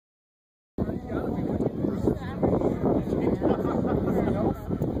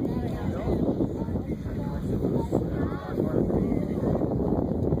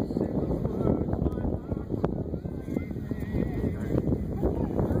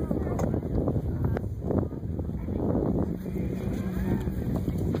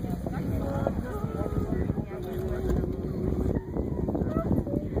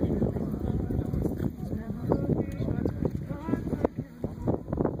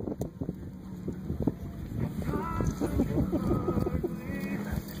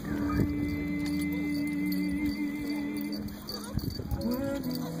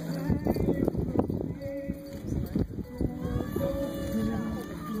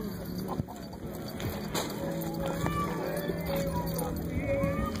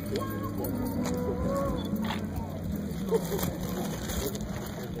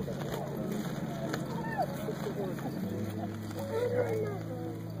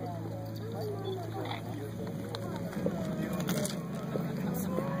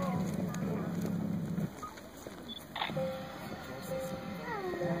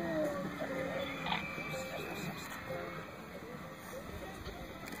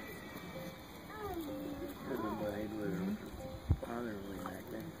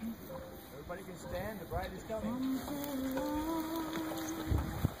bride is coming.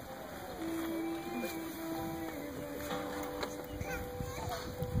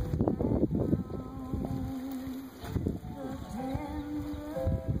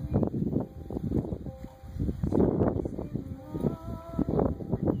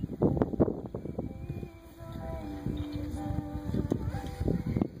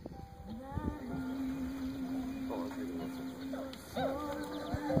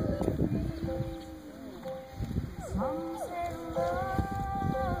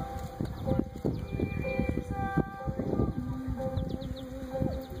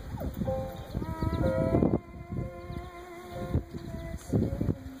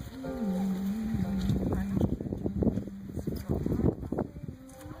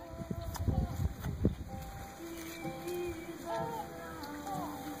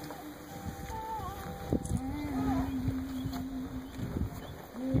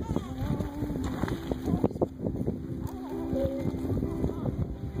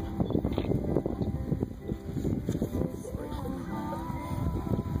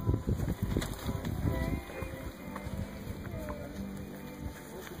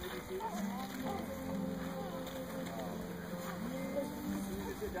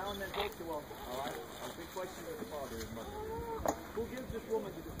 Down and then take the well. All right. A big question to the father and mother. Who gives this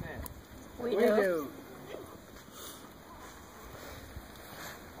woman to this man? We do.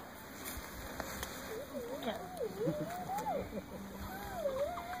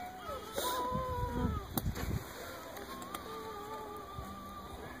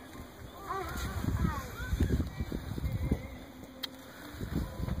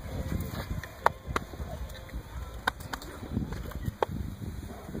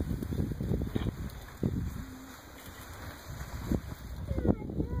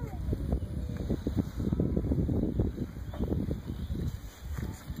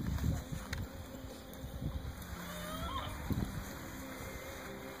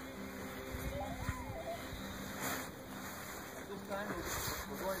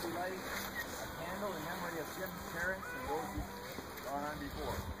 We're going to be lighting a candle in memory of Jim's parents and those who've gone on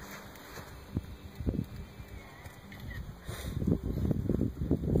before.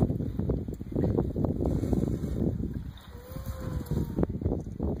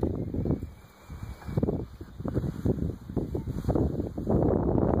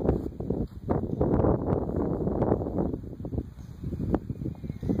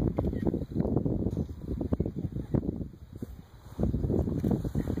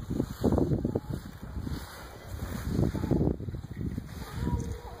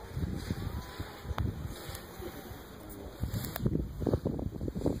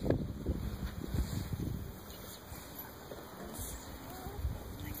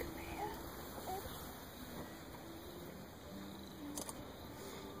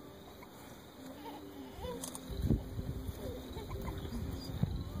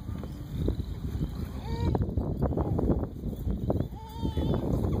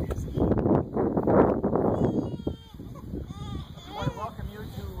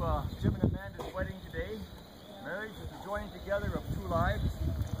 Jim and Amanda's wedding today. Marriage is the joining together of two lives,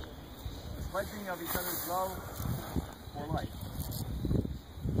 the pledging of each other's love for life.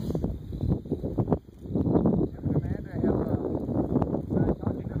 Jim and Amanda have, when I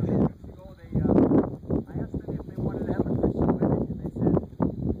talked to them 2 weeks ago, I asked them if they wanted to have a Christian wedding, and they said,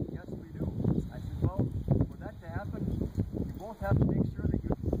 yes, we do. I said, well, for that to happen, you both have to make sure that you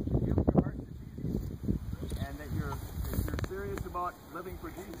give your hearts to Jesus, and that you're serious about living for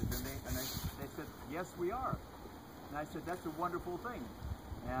Jesus. And they said, yes, we are. And I said, that's a wonderful thing.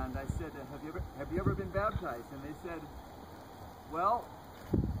 And I said, have you ever been baptized? And they said, well,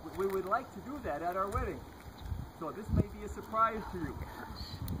 we would like to do that at our wedding. So this may be a surprise to you.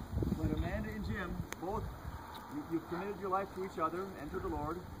 But Amanda and Jim, both, you've committed your life to each other and to the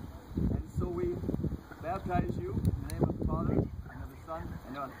Lord. And so we baptize you in the name of the Father, and of the Son,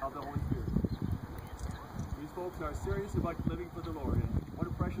 and of the Holy Spirit. These folks are serious about living for the Lord, and what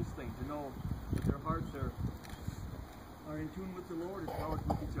a precious thing to know that their hearts are in tune with the Lord as well as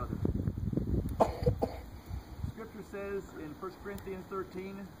with each other. Scripture says in 1 Corinthians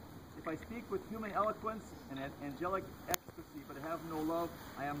 13, if I speak with human eloquence and angelic ecstasy, but have no love,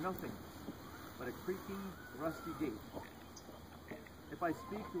 I am nothing but a creaking, rusty gate. If I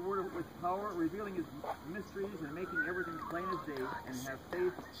speak the word with power, revealing his mysteries and making everything plain as day, and have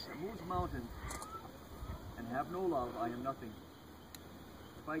faith that moves mountains, and have no love, I am nothing.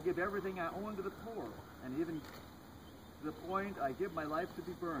 If I give everything I own to the poor, and even to the point I give my life to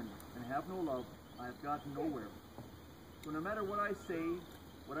be burned, and have no love, I have gotten nowhere. So no matter what I say,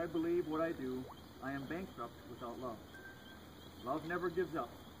 what I believe, what I do, I am bankrupt without love. Love never gives up.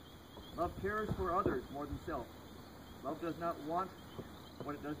 Love cares for others more than self. Love does not want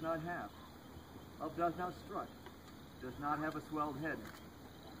what it does not have. Love does not strut, does not have a swelled head.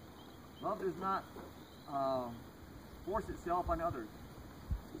 Love does not force itself on others,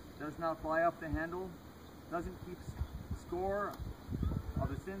 does not fly off the handle, doesn't keep score of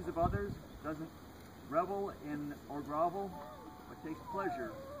the sins of others, doesn't revel in or grovel, but takes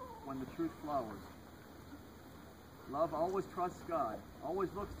pleasure when the truth flowers. Love always trusts God, always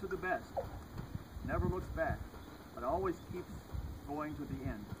looks to the best, never looks back, but always keeps going to the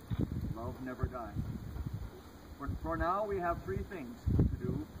end. Love never dies. For now we have three things to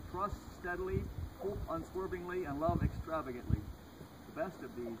do: trust steadily, hope unswervingly, and love extravagantly. The best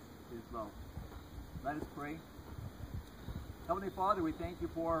of these is love. Let us pray. Heavenly Father, we thank you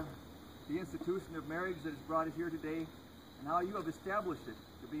for the institution of marriage that has brought us here today, and how you have established it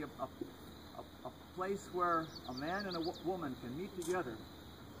to be a place where a man and a woman can meet together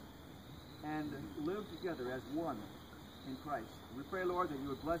and live together as one in Christ. We pray, Lord, that you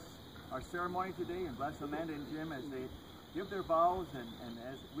would bless our ceremony today and bless Amanda and Jim as they give their vows, and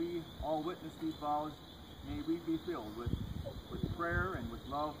as we all witness these vows, may we be filled with prayer and with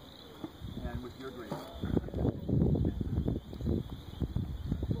love and with your grace.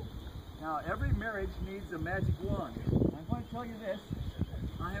 Now, every marriage needs a magic wand. I want to tell you this: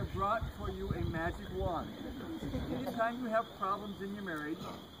 I have brought for you a magic wand. Anytime you have problems in your marriage,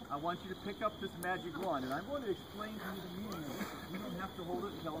 I want you to pick up this magic wand, and I'm going to explain to you the meaning of it. You don't have to hold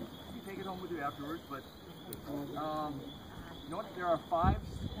it until you take it home with you afterwards, but note there are five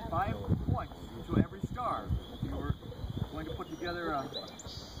points to every star. If you were going to put together a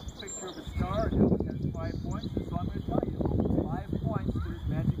picture of a star, it has 5 points, and so I'm going to tell you 5 points to this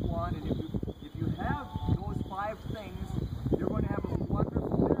magic wand, and if you have those 5 things, you're going to have a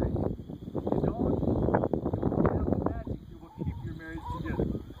wonderful marriage. If you don't, you won't have the magic that will keep your marriage together.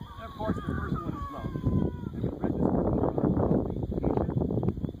 And of course, the first one is love. And we've read this before about love being patient.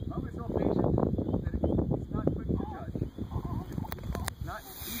 Love is so patient that it's not quick to judge.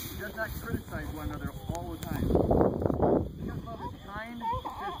 It does not criticize one another all the time. Because love is kind,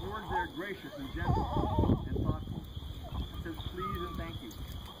 it says words that are gracious and gentle and thoughtful. It says please and thank you.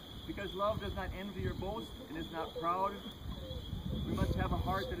 Because love does not envy or boast and is not proud, we must have a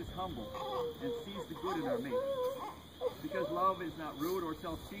heart that is humble and sees the good in our mate. Because love is not rude or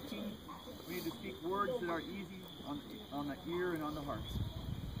self-seeking, we need to speak words that are easy on the ear and on the heart.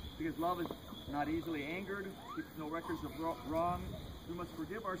 Because love is not easily angered, keeps no records of wrong, we must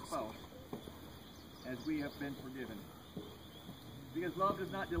forgive our spouse as we have been forgiven. Because love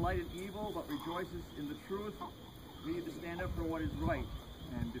does not delight in evil but rejoices in the truth, we need to stand up for what is right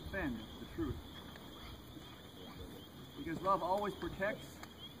and defend the truth. Because love always protects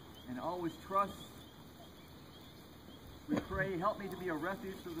and always trusts, we pray, help me to be a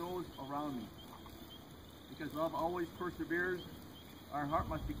refuge to those around me. Because love always perseveres, our heart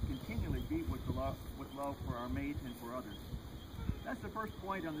must be continually beat with love for our mate and for others. That's the first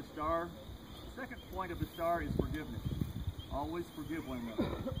point on the star. The second point of the star is forgiveness. Always forgive one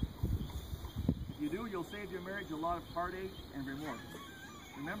another. If you do, you'll save your marriage a lot of heartache and remorse.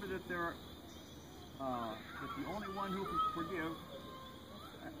 Remember that that the only one who can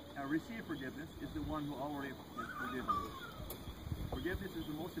receive forgiveness is the one who already is forgiven. Forgiveness is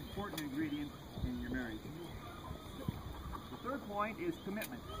the most important ingredient in your marriage. The third point is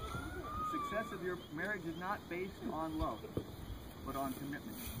commitment. The success of your marriage is not based on love, but on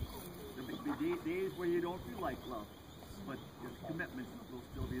commitment. There will be days where you don't feel like love, but your commitment will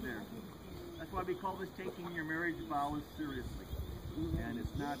still be there. That's why we call this taking your marriage vows seriously. And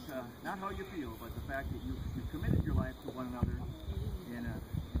it's not how you feel, but the fact that you committed your life to one another in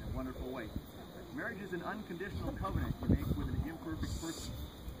a wonderful way. Marriage is an unconditional covenant you make with an imperfect person.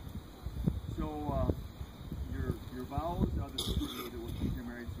 So your vows are the glue that will keep your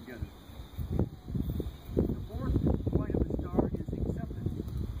marriage together. The fourth point of the star is acceptance.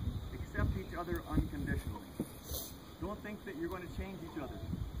 Accept each other unconditionally. Don't think that you're going to change each other.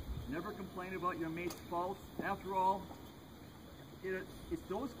 Never complain about your mate's faults. After all, it's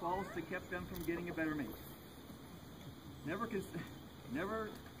those faults that kept them from getting a better mate. Never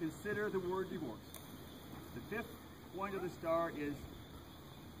consider the word divorce. The fifth point of the star is,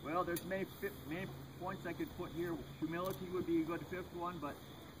 well, there's many points I could put here. Humility would be a good fifth one, but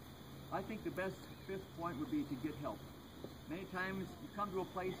I think the best fifth point would be to get help. Many times you come to a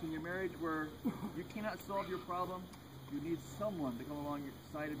place in your marriage where you cannot solve your problem. You need someone to come along your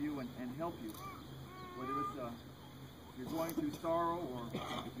side of you and help you. Whether it's if you're going through sorrow or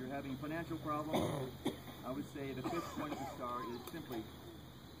if you're having financial problems, I would say the fifth point of the star is simply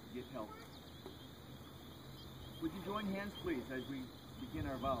get help. Would you join hands, please, as we begin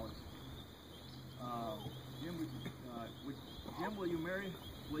our vows? Jim,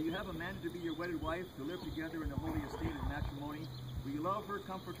 will you have Amanda to be your wedded wife, to live together in the holy estate of matrimony? Will you love her,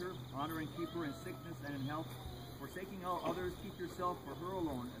 comfort her, honor and keep her in sickness and in health? Forsaking all others, keep yourself for her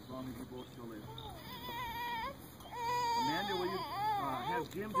alone, as long as you both shall live. Amanda, will you have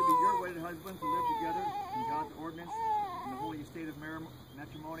Jim to be your wedded husband, to live together in God's ordinance in the holy estate of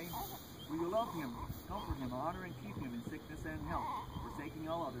matrimony? Will you love him, comfort him, honor and keep him in sickness and in health? Forsaking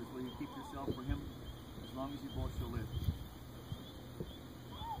all others, will you keep yourself for him, as long as you both shall live?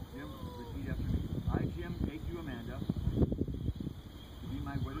 Jim, repeat after me. I, Jim, take you, Amanda, to be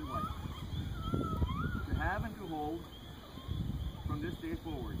my wedded wife, to have and to hold from this day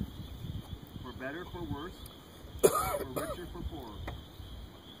forward, for better, for worse, for richer, for poorer,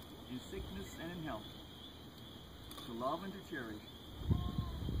 in sickness and in health, to love and to cherish,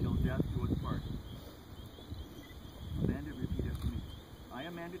 till death do us part. Amanda, repeat after me. I,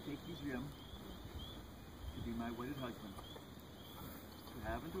 Amanda, take you, Jim, to be my wedded husband, to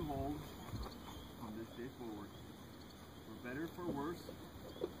have and to hold from this day forward, for better, for worse,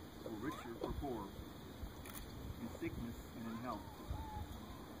 for richer, for poorer, in sickness and in health,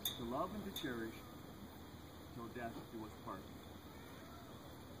 to love and to cherish, till death do us part.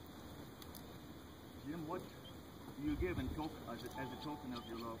 Jim, what do you give as a token of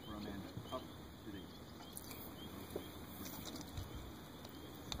your love for Amanda up today?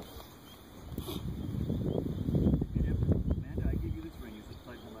 Amanda, I give you this ring as a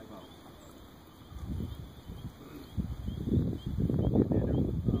pledge of my vow. Amanda,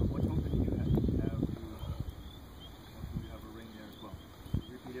 what token do you have? Do you have a ring there as well?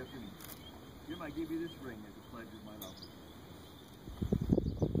 Repeat after me. Jim, I give you this ring as a pledge of my love.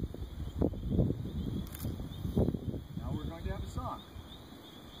 Now we're going to have a song.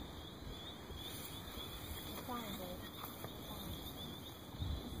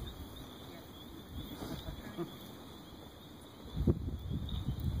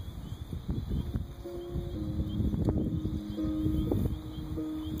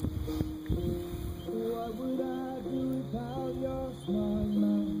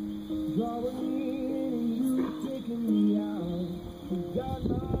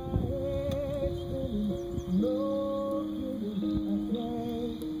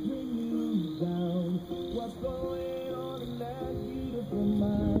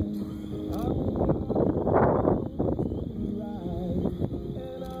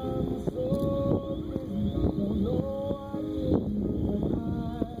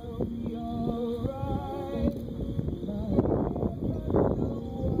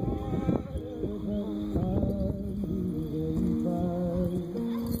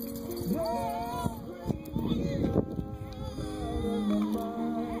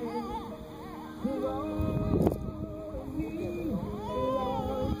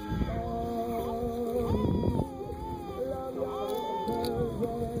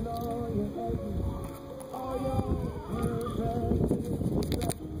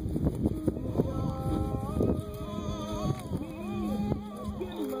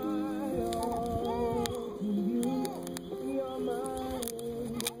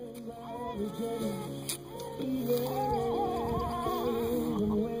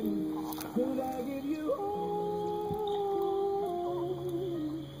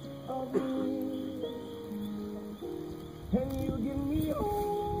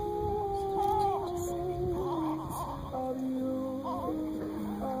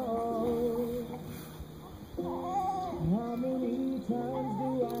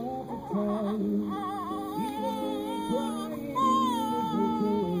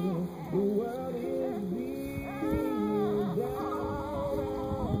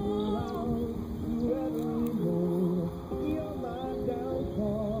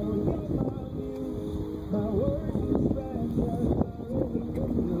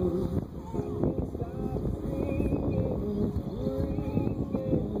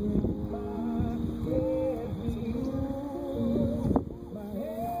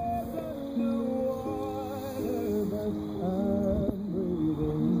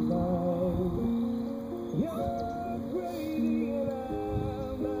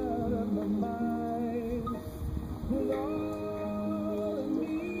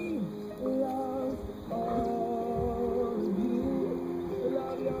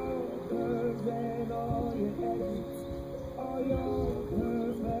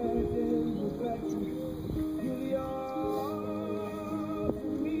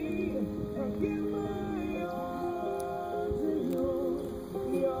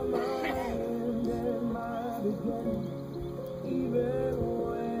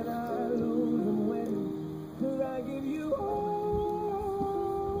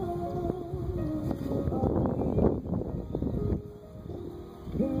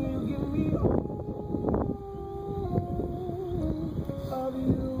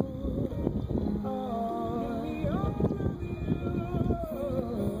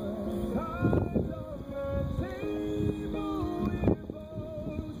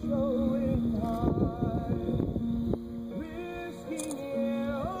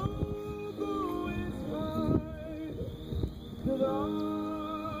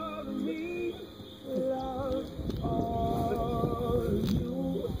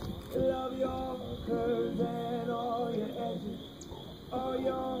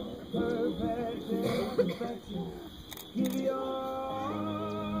 Give your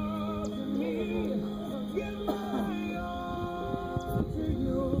all to me, give my all to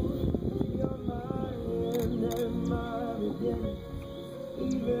you. You're my end and my beginning.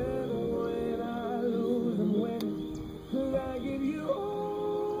 Even when I lose, I'm winning. 'Cause I give you all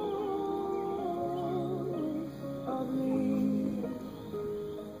of me,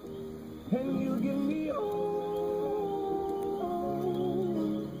 and you give me all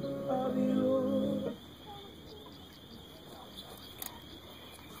of you.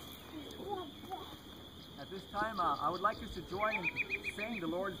 At this time, I would like us to join in saying the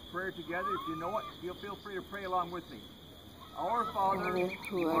Lord's Prayer together. If you know it, you'll feel free to pray along with me. Our Father,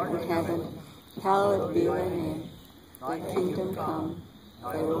 who art in heaven, hallowed be thy name. Thy kingdom come,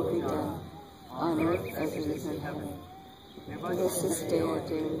 thy will be done, on earth as it is in heaven. Give us this day our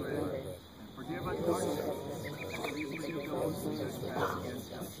daily bread. Forgive us our sins, as we forgive those who trespass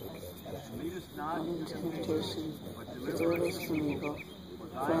against us. And lead us not into temptation, but deliver us from evil. For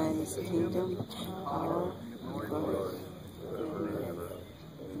thine is the kingdom, power, and glory forever.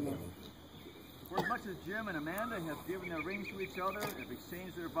 Amen. For as much as Jim and Amanda have given their rings to each other, have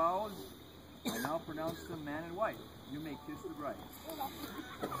exchanged their vows, I now pronounce them man and wife. You may kiss the bride.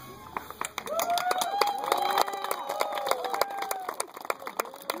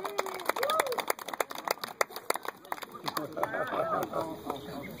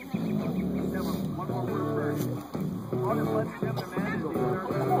 One more word first. All this blessed Jim and Amanda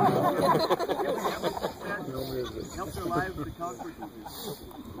help their lives become for Jesus.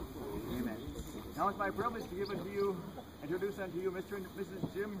 Amen. Now it's my privilege to give unto you, introduce unto you Mr. and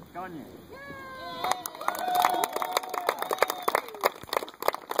Mrs. Jim Gagner.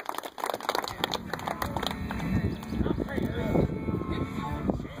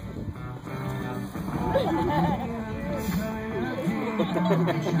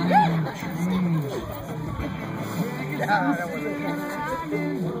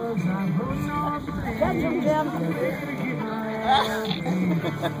 Catch him, Jim.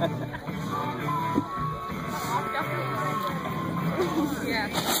 Yeah.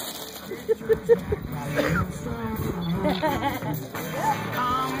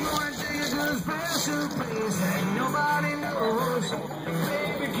 I'm gonna take you to a special place that nobody knows.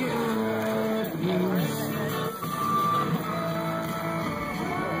 Baby, get ready.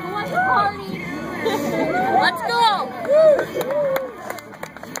 Who wants to party? Let's go!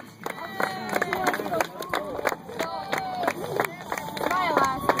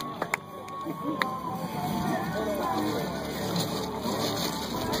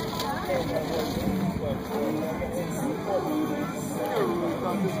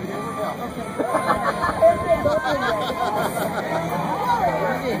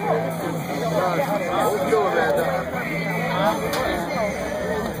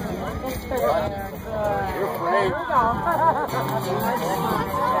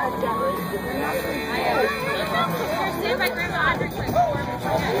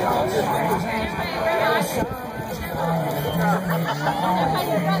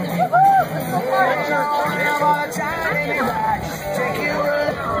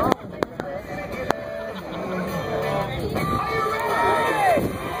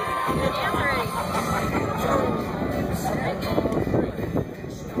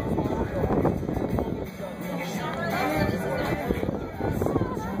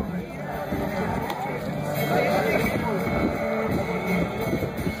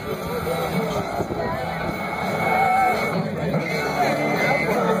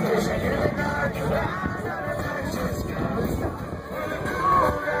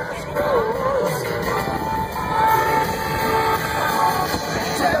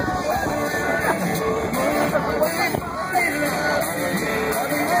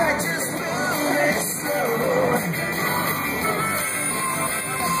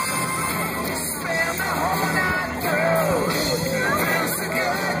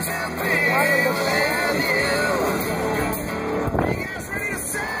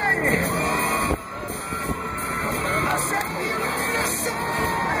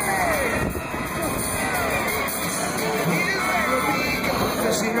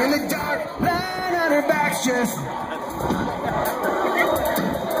 In the dark, lying on her back, just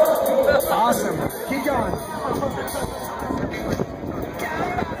awesome. Keep going.